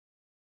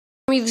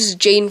This is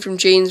Jaden from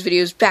Jaden's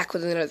Videos, back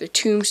with another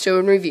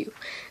Tombstone review.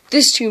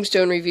 This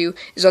Tombstone review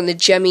is on the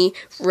Jemmy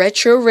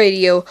Retro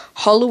Radio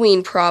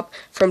Halloween prop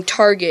from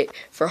Target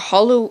for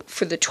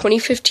the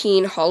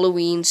 2015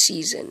 Halloween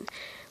season.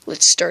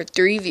 Let's start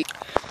the review.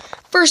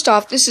 First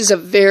off, this is a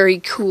very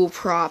cool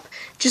prop,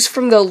 just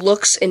from the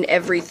looks and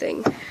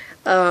everything.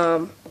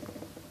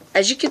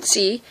 As you can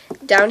see,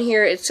 down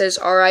here it says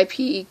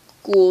R.I.P.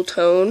 Ghoul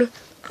Tone.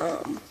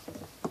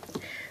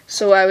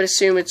 So I would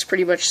assume it's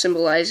pretty much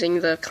symbolizing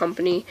the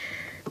company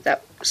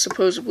that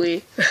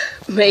supposedly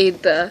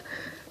made the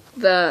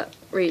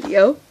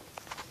radio.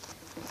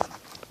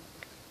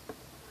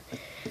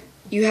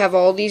 You have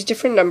all these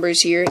different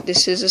numbers here.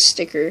 This is a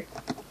sticker.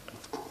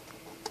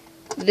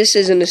 This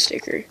isn't a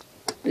sticker.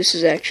 This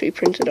is actually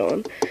printed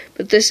on.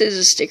 But this is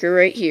a sticker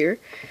right here.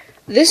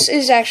 This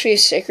is actually a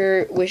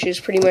sticker which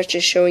is pretty much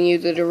just showing you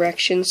the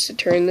directions to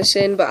turn this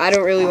in, but I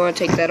don't really want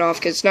to take that off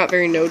because it's not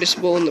very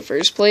noticeable in the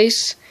first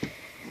place.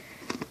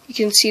 You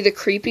can see the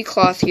creepy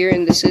cloth here,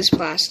 and this is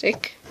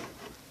plastic.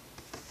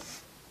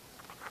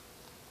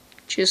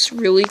 Just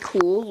really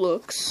cool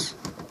looks.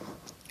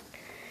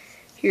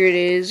 Here it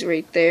is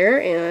right there,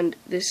 and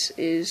this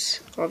is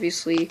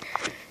obviously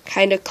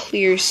kind of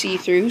clear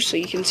see-through, so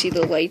you can see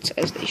the lights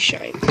as they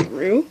shine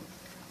through.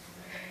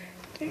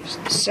 There's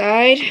the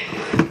side,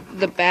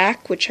 the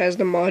back, which has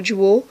the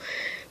module,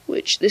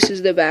 which this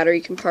is the battery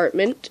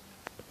compartment.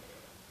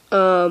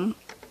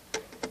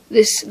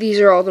 These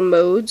are all the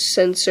modes: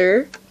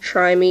 sensor,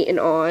 try me, and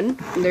on.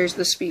 And there's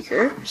the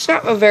speaker. It's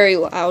not a very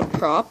loud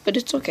prop, but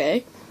it's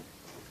okay.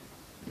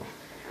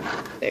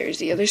 There's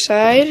the other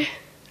side.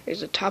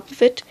 There's the top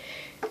of it.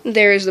 And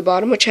there is the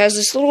bottom, which has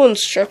this little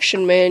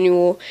instruction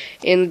manual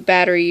and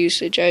battery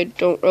usage. I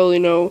don't really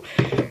know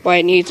why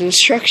it needs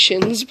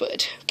instructions,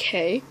 but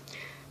okay.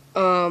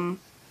 You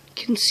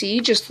can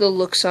see just the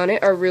looks on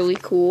it are really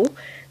cool.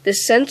 The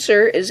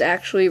sensor is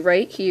actually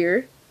right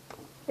here.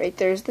 Right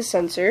there's the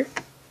sensor.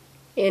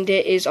 And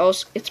it is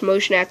also, it's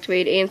motion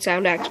activated and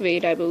sound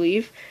activated, I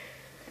believe.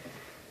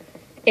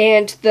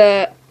 And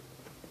the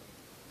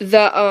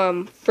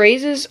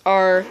phrases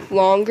are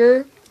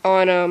longer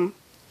on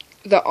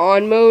the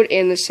on mode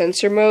and the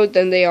sensor mode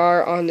than they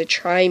are on the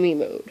try me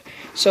mode.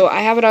 So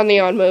I have it on the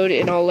on mode,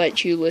 and I'll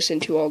let you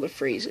listen to all the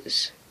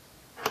phrases.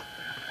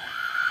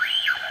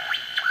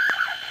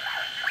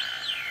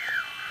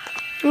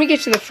 Let me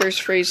get to the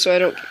first phrase so I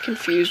don't get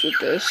confused with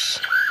this.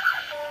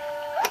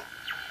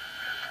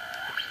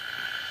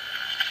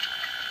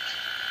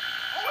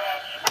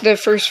 The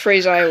first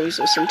phrase I always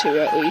listen to,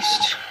 at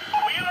least.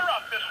 We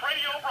interrupt this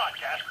radio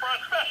broadcast for a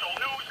special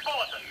news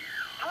bulletin.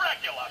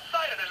 Dracula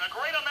sighted in the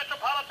greater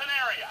metropolitan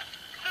area.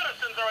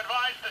 Citizens are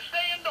advised to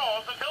stay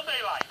indoors until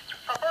daylight,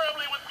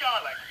 preferably with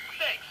garlic,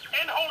 steaks,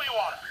 and holy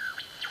water.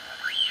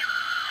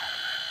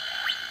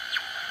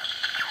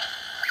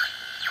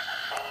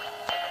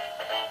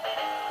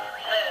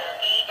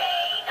 Spooky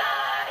days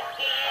are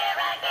here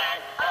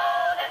again.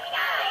 Oh, the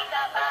skies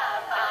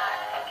above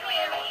are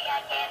dreary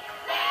again.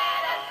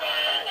 Let us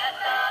sing a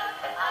song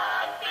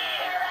of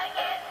fear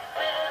again.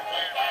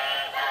 Spooky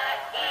days are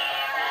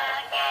here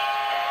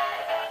again.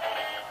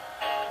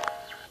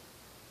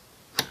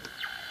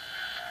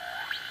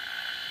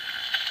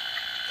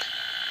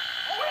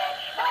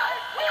 Which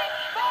mark,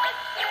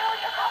 still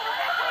you call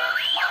it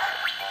which mark?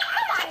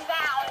 Come on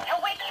down to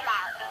Witch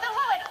Mark, the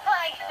lowest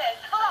prices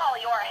for all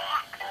your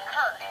hacks,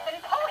 curse, and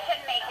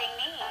potion-making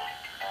needs.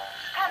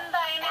 Come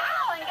by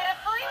now and get a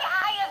free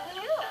eye of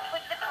newt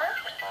with the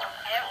purchase of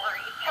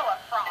every killer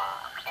frog.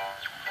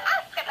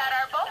 Ask about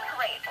our bulk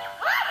rates.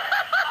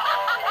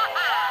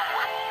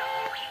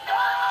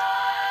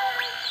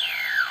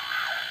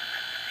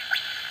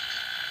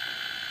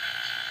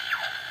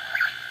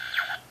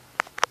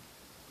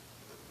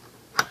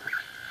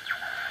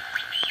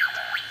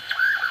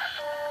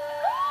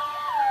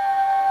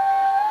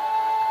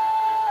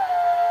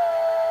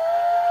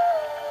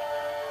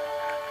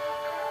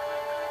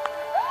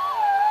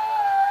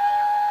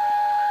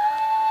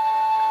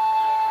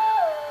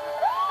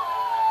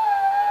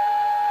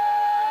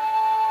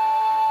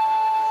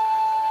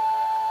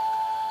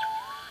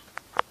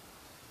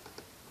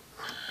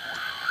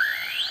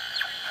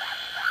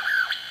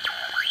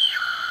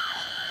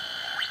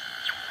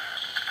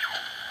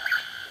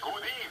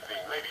 Good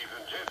evening, ladies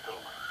and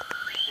gentlemen.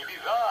 It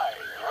is I,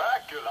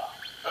 Dracula,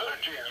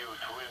 urging you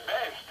to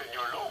invest in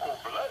your local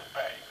blood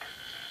bank.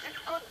 It's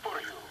good for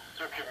you,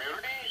 the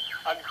community,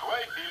 and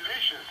quite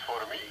delicious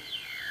for me.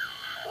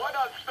 Why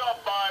not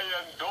stop by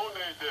and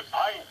donate a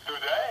pint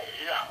today?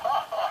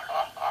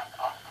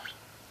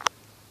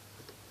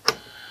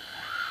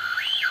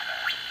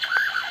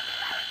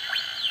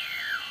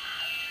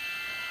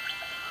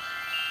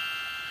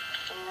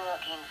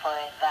 Looking for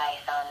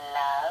advice on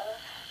love,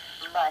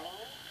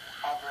 money,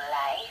 and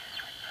life?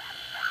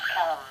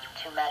 Come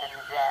to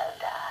Madame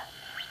Zelda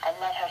and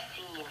let her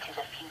see into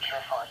the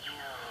future for you.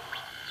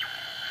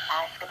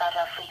 Ask about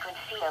our frequent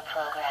seer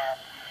program,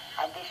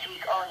 and this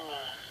week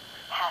only,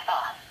 half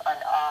off on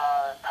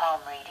all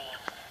palm readings.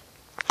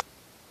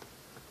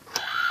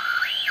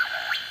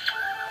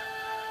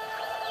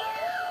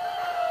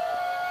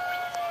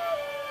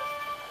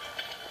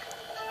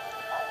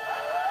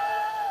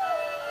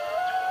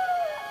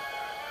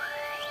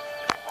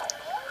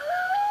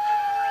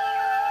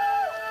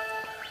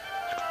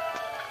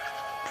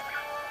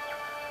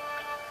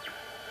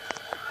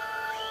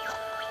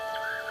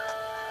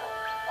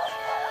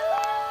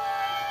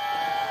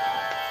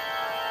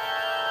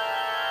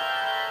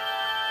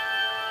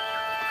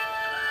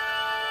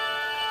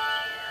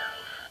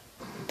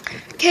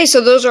 Okay,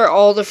 so those are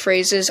all the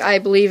phrases. I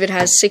believe it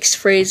has 6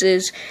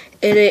 phrases.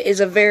 It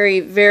is a very,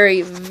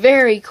 very,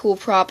 very cool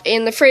prop.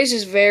 And the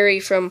phrases vary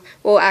from,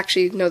 well,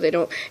 actually, no, they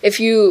don't. If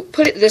you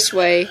put it this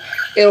way,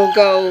 it'll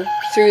go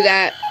through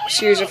that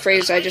series of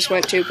phrases I just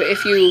went to. But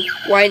if you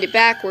wind it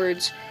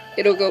backwards,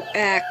 it'll go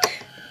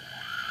back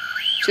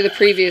to the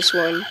previous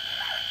one,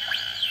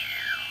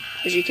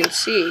 as you can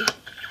see.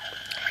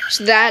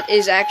 So that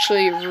is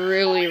actually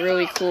really,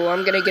 really cool.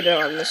 I'm going to get it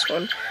on this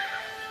one.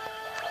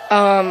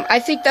 I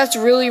think that's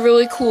really,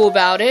 really cool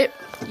about it.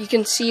 You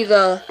can see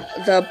the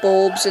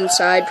bulbs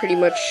inside pretty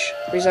much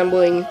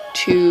resembling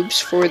tubes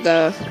for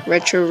the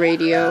retro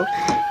radio.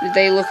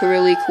 They look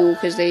really cool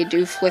because they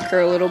do flicker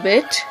a little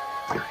bit.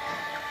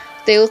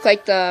 They look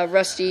like the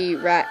rusty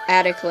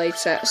attic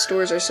lights that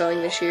stores are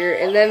selling this year.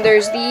 And then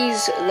there's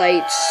these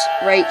lights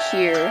right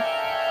here,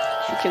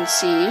 as you can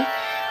see,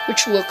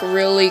 which look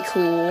really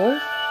cool.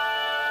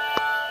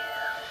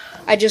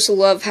 I just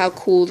love how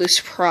cool this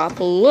prop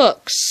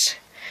looks.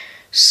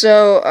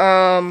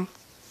 So,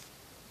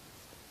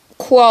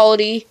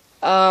 quality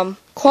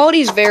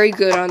is very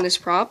good on this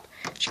prop.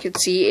 As you can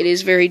see, it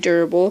is very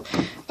durable.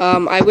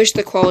 I wish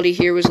the quality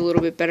here was a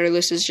little bit better.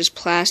 This is just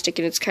plastic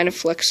and it's kind of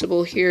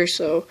flexible here,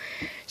 so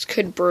this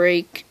could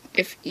break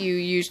if you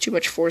use too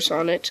much force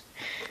on it.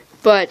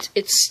 But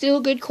it's still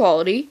good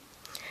quality.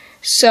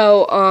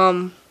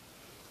 So,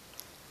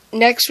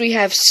 next we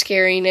have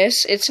scariness.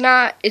 It's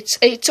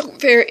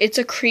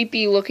a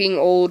creepy looking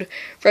old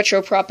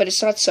retro prop, but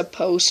it's not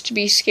supposed to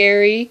be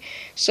scary.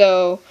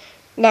 So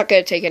I'm not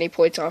gonna take any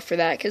points off for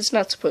that because it's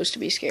not supposed to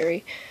be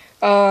scary.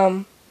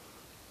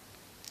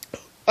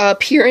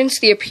 Appearance.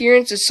 The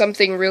appearance is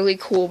something really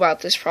cool about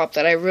this prop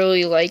that I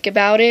really like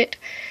about it.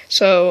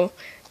 So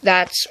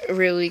that's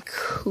really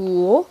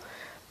cool.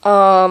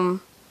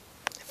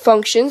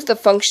 Functions. The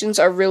functions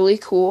are really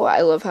cool.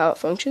 I love how it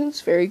functions.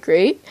 Very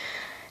great.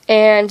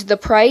 And the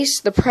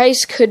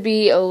price could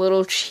be a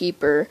little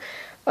cheaper,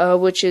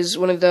 which is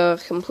one of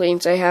the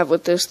complaints I have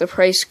with this. The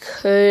price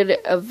could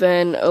have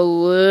been a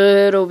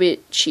little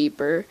bit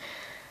cheaper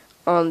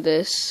on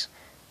this.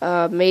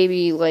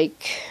 Maybe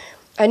like,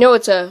 I know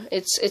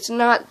it's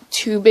not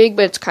too big,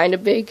 but it's kind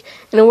of big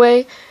in a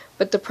way.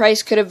 But the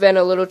price could have been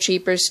a little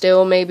cheaper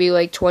still, maybe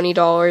like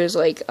 $20,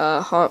 like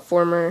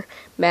Hauntformer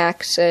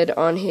Mac said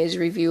on his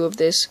review of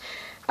this.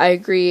 I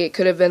agree, it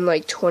could have been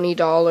like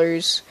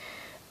 $20.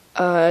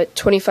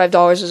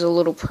 $25 is a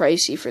little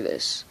pricey for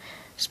this,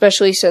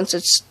 especially since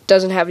it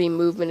doesn't have any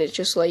movement. It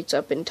just lights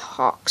up and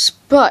talks.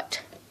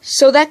 But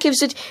so that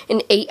gives it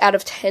an 8 out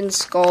of 10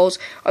 skulls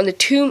on the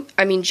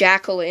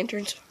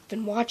jack-o'-lanterns. I've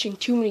been watching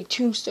too many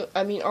Tombstone,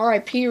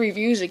 RIP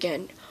reviews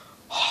again.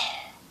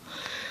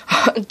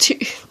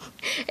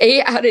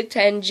 8 out of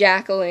 10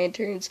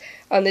 jack-o'-lanterns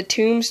on the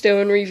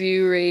Tombstone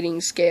review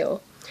rating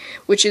scale,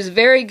 which is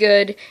very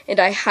good, and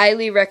I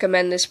highly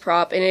recommend this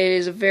prop, and it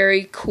is a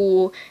very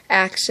cool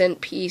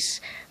accent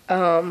piece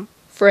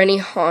for any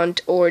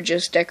haunt or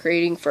just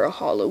decorating for a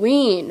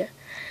Halloween.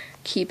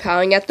 Keep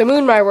howling at the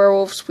moon, my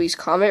werewolves. Please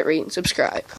comment, rate, and subscribe.